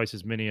collecting twice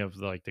as many of,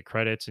 like, the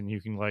credits, and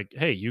you can, like,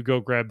 "Hey, you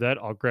go grab that,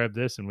 I'll grab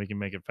this, and we can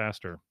make it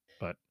faster."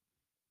 But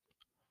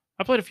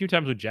I played a few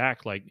times with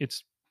Jack. Like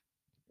it's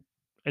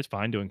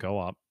fine doing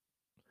co-op.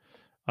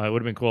 It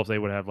would have been cool if they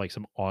would have like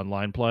some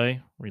online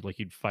play where like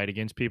you'd fight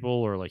against people,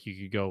 or like you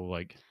could go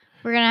like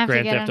We're gonna have to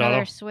Grand get Theft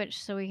another Auto.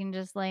 Switch so we can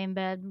just lay in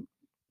bed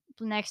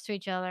next to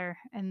each other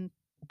and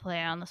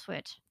play on the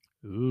Switch.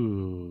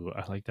 Ooh,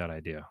 I like that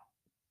idea.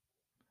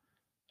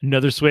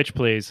 Another Switch,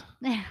 please.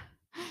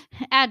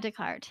 Add to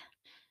cart.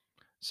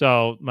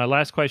 So my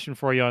last question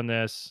for you on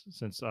this,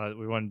 since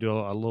we want to do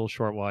a little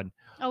short one,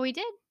 Oh, we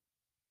did?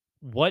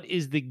 what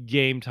is the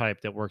game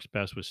type that works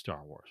best with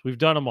Star Wars? We've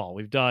done them all.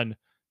 We've done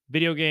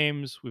video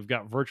games. We've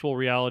got virtual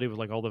reality with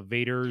like all the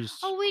Vader's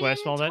Oh, we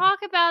quest and didn't all that. talk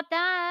about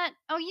that.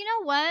 Oh, you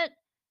know what?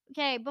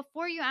 Okay,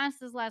 before you ask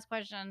this last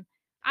question,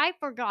 I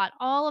forgot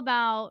all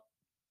about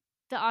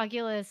the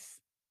Oculus.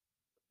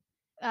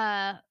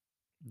 Uh,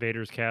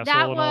 Vader's castle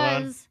that and all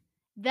that. was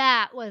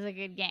that was a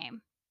good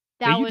game.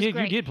 Yeah, That was you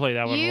great. did play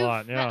that one a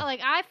lot. Yeah.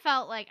 Like I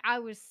felt like I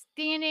was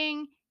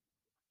standing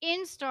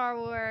in Star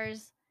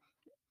Wars.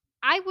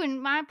 I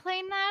wouldn't mind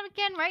playing that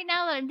again right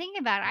now that I'm thinking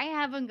about it. I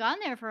haven't gone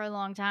there for a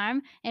long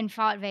time and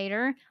fought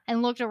Vader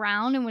and looked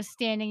around and was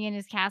standing in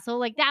his castle.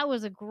 Like that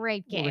was a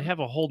great Well, they game. have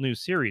a whole new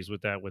series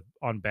with that with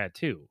on Bat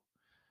 2,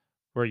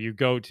 where you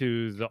go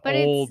to the But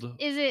it's old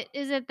is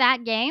it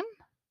that game?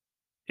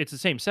 it's the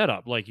same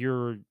setup. Like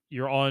you're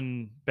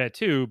on Bat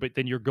 2, but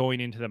then you're going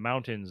into the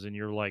mountains and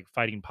you're like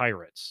fighting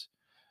pirates.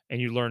 And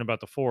you learn about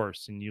the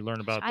Force and you learn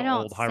Gosh, about I the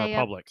don't old High stay up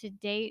Republic. to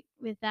date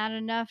with that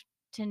enough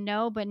to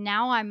know, but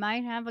now I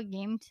might have a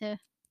game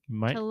You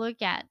might to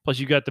look at. plus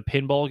you got the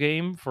pinball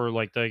game for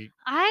like the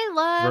I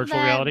love virtual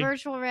that reality.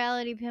 virtual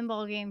reality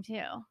pinball game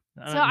too.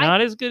 So I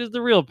Not as good as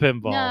the real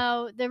pinball.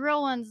 no, the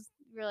real one's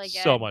really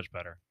So good. much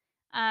better.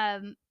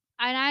 And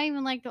I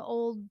even like the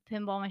old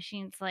pinball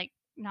machines, like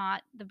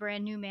not the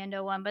brand new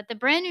Mando one, but the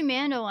brand new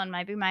Mando one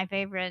might be my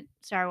favorite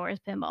Star Wars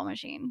pinball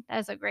machine.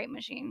 That's a great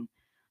machine.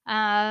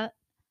 Uh,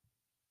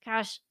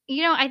 Gosh,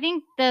 I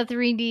think the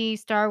 3D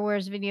Star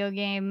Wars video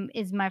game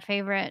is my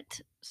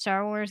favorite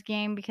Star Wars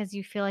game because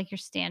you feel like you're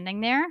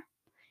standing there.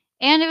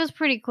 And it was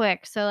pretty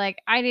quick. So like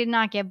I did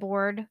not get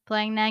bored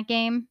playing that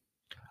game.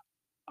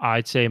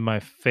 I'd say my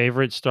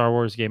favorite Star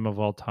Wars game of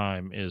all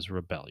time is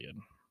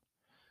Rebellion.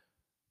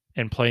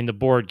 And playing the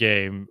board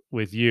game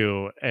with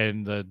you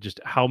and the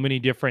just how many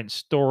different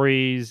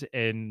stories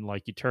and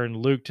like you turn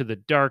Luke to the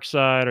dark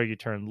side or you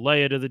turn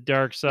Leia to the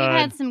dark We've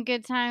side. had some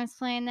good times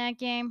playing that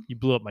game. You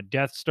blew up my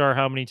Death Star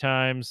how many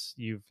times?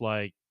 You've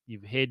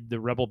hid the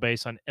rebel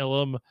base on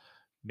Ilum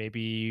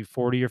maybe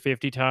 40 or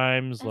 50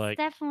 times. That's Like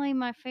definitely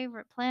my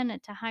favorite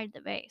planet to hide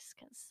the base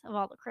because of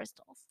all the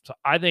crystals. so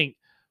I think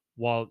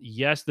while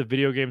yes, the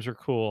video games are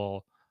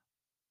cool,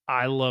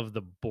 I love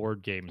the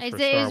board games for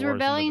Star Is Wars and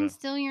Rebellion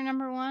still your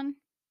number one?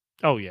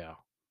 oh yeah.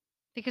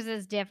 Because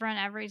it's different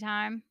every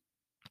time.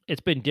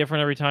 It's been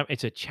different every time.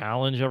 It's a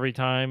challenge every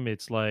time.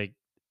 It's like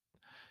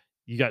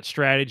you got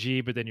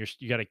strategy, but then you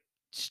got to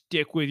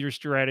stick with your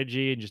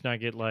strategy and just not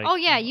get like Oh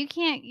yeah, you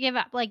can't give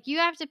up. Like you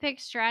have to pick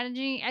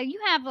strategy. You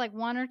have like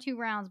one or two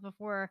rounds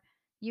before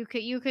you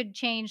could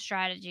change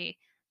strategy,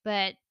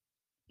 but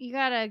you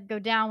gotta go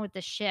down with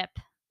the ship.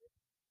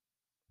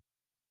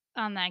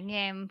 on that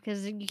game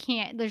because you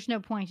can't. There's no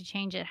point to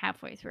change it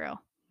halfway through.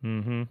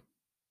 Mhm.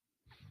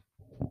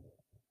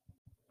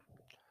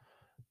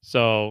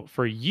 So,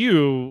 for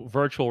you,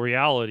 virtual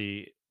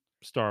reality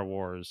Star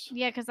Wars.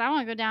 Yeah, because I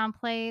want to go down and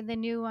play the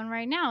new one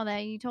right now. That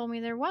you told me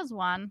there was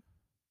one.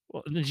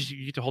 Well, and then just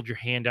you get to hold your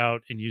hand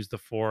out and use the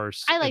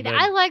force, I like and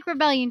that. I then like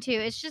Rebellion too.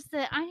 It's just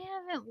that I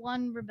haven't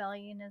won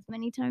Rebellion as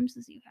many times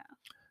as you have.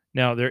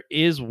 now there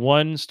is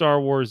one Star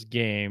Wars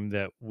game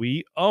that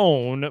we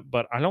own,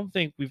 but I don't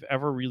think we've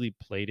ever really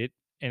played it,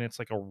 and it's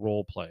like a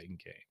role-playing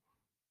game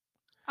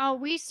Oh,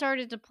 we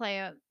started to play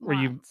it where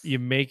you once.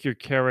 make your I'm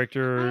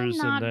characters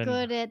and not then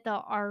good at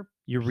the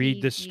you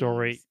read the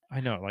story. RPGs I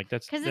know, like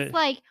because it's that.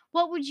 like,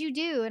 what would you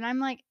do? And I'm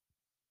like,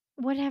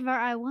 whatever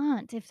I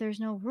want if there's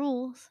no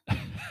rules.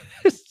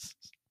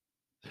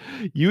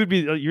 You would be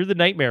you're the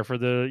nightmare for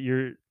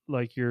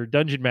your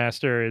dungeon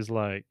master is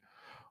like,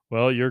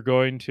 well, you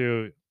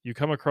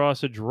come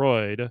across a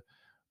droid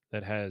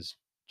that has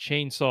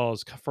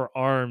chainsaws for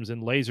arms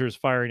and lasers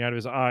firing out of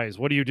his eyes.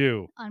 What do you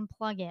do?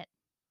 Unplug it.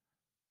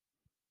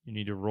 You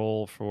need to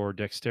roll for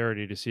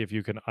dexterity to see if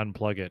you can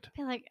unplug it. I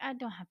feel like I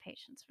don't have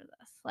patience for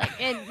this. Like,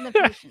 the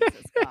patience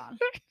is gone.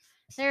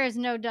 There is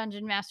no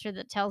dungeon master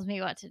that tells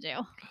me what to do.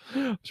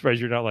 I'm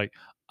surprised you're not like,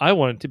 I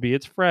want it to be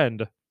its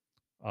friend.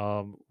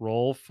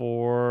 Roll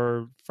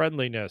for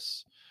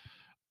friendliness.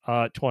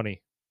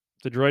 20.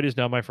 The droid is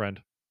now my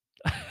friend.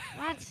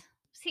 What?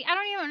 See, I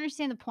don't even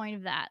understand the point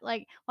of that.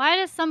 Like, why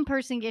does some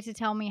person get to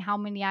tell me how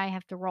many I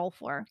have to roll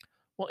for?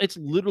 Well, it's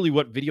literally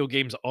what video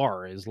games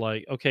are is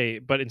like, okay,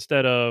 but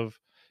instead of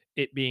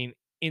it being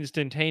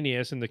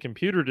instantaneous and the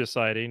computer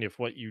deciding if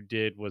what you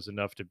did was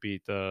enough to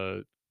beat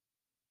the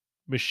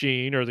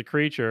machine or the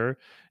creature,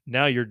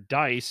 now your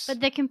dice. But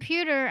the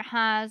computer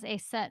has a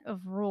set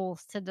of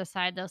rules to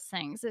decide those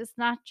things. It's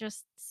not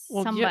just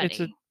Well, yeah,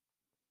 somebody.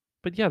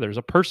 but yeah, there's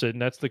a person,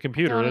 that's the I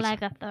computer. don't That's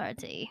like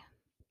authority.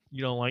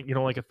 you don't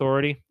like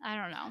authority? I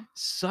don't know.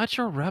 Such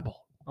a rebel.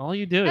 All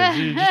you do is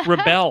you just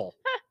rebel.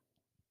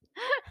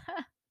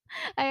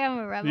 I am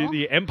a The rebel.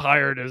 the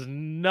empire does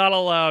not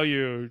allow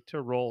you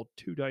to roll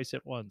 2 dice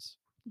at once.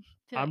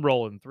 I'm Like,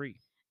 rolling 3. yeah.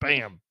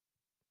 Bam.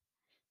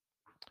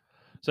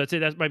 So I'd say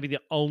that might be the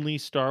only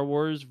Star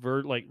Wars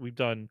like we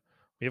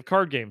have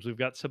card games. We've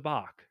got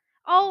Sabacc.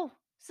 Oh,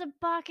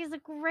 Sabacc is a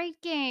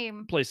great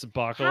game. Play Sabacc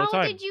all the How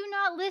time. did you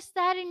not list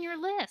that in your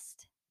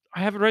list? I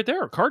have it right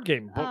there, a card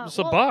game, but Well,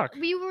 Sabacc.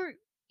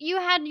 you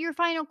had your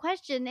final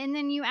question, and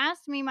then you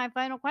asked me my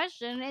final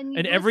question, and you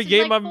And every listed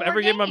game like I'm 4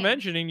 every game I'm games.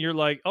 mentioning, you're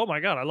like, "Oh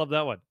my god, I love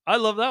that one. I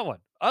love that one.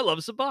 I love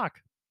Sabacc."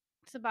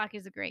 Sabacc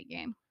is a great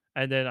game.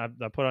 And then I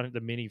put on the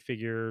mini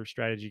figure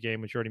strategy game,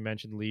 which you already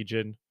mentioned,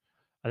 Legion.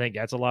 I think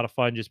that's a lot of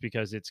fun just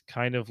because it's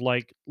kind of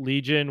like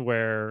Legion,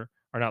 or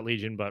not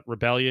Legion, but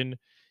Rebellion.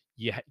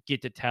 You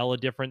get to tell a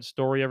different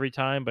story every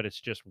time, but it's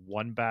just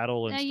one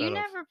battle Now, you instead of.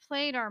 never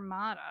played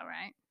Armada,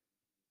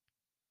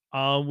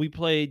 right? We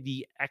played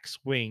the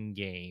X-Wing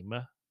game,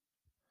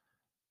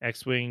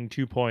 X-Wing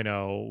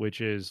 2.0,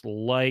 which is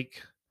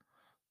like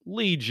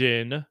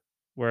Legion,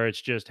 where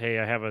it's just, hey,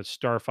 I have a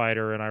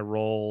starfighter and I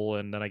roll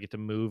and then I get to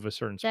move a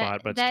certain That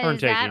spot, but it's that turn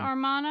is that taking.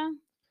 Armada?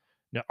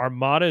 Now,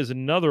 Armada is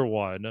another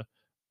one,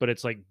 but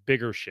it's like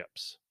bigger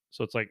ships.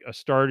 So it's like a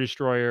Star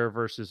Destroyer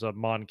versus a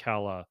Mon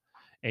Cala,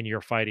 and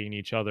you're fighting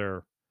each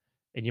other.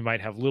 And you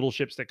might have little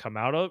ships that come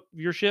out of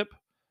your ship,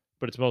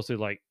 but it's mostly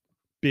like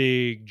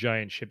big,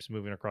 giant ships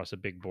moving across a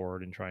big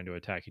board and trying to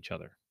attack each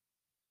other.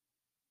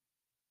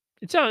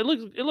 It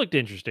looked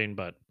interesting,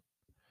 but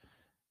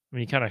I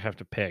mean, you kind of have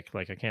to pick.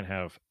 Like, I can't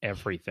have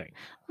everything.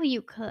 Well,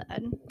 you could.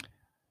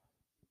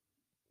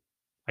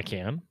 I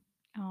can.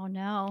 Oh,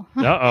 no.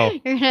 Uh oh.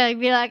 You're gonna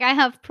be like, "I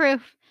have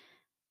proof."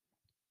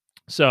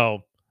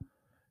 So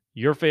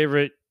your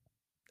favorite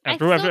I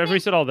after still after after we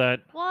think said all that,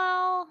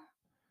 well,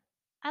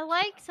 I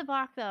like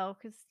Sabacc, though,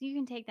 because you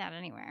can take that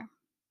anywhere.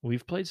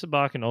 we've played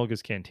Sabacc and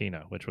Olga's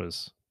Cantina, which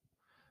was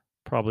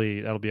probably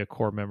that'll be a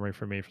core memory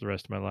for me for the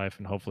rest of my life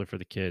and hopefully for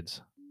the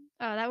kids.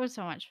 Oh, that was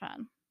so much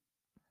fun.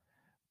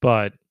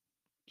 But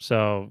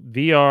so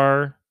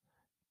VR,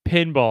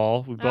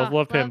 pinball, we both Oh, love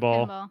love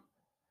pinball, pinball.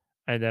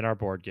 and then our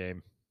board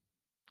game,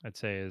 I'd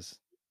say is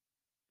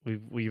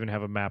we even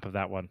have a map of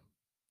that one.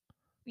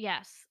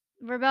 Yes.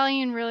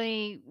 Rebellion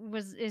really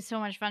is so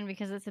much fun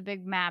because it's a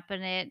big map,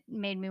 and it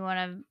made me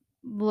wanna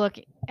look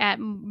at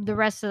the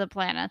rest of the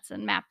planets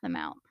and map them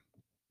out.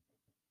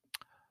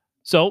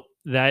 So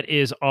that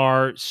is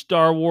our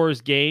Star Wars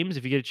games.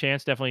 If you get a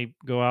chance, definitely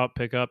go out,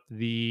 pick up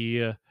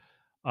the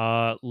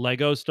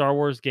Lego Star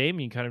Wars game.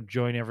 You can kind of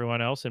join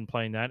everyone else in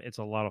playing that. It's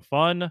a lot of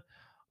fun.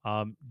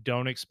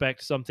 Don't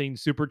expect something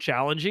super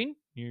challenging.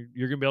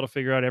 You're gonna be able to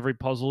figure out every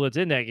puzzle that's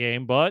in that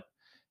game, but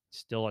it's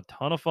still a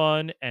ton of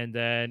fun. And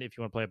then if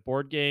you want to play a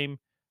board game,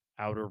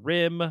 Outer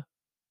Rim,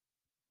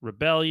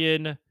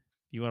 Rebellion.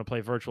 You want to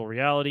play virtual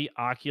reality,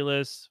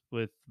 Oculus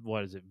with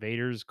what is it,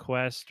 Vader's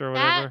Quest or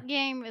whatever. That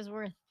game is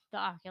worth the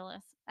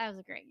Oculus. That was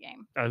a great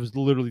game. That was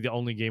literally the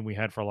only game we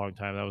had for a long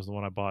time. That was the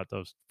one I bought,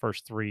 those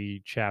first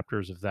 3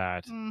 chapters of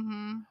that.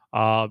 Mhm.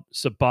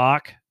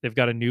 Sabacc, they've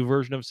got a new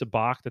version of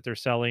Sabacc that they're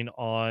selling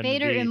on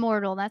Vader the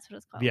Immortal, that's what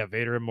it's called. yeah,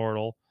 Vader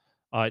Immortal.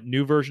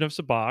 New version of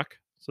Sabacc.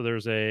 So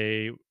there's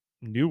a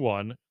new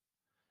one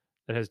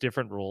that has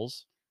different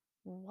rules.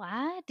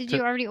 What? Did 'Cau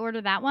you already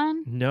order that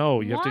one? No,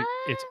 you have to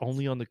it's What?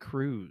 only on the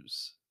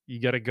cruise. You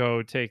gotta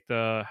go take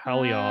the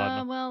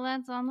Helion Well,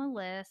 that's on the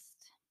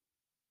list.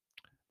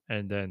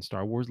 and then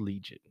Star Wars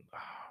Legion,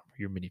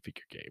 your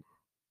minifigure game.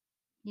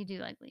 You do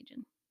like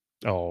Legion.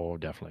 Oh,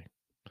 definitely.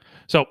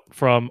 So,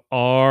 from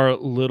our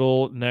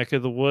little neck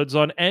of the woods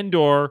on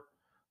Endor,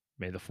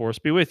 may the Force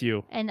be with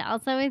you. And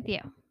also with you.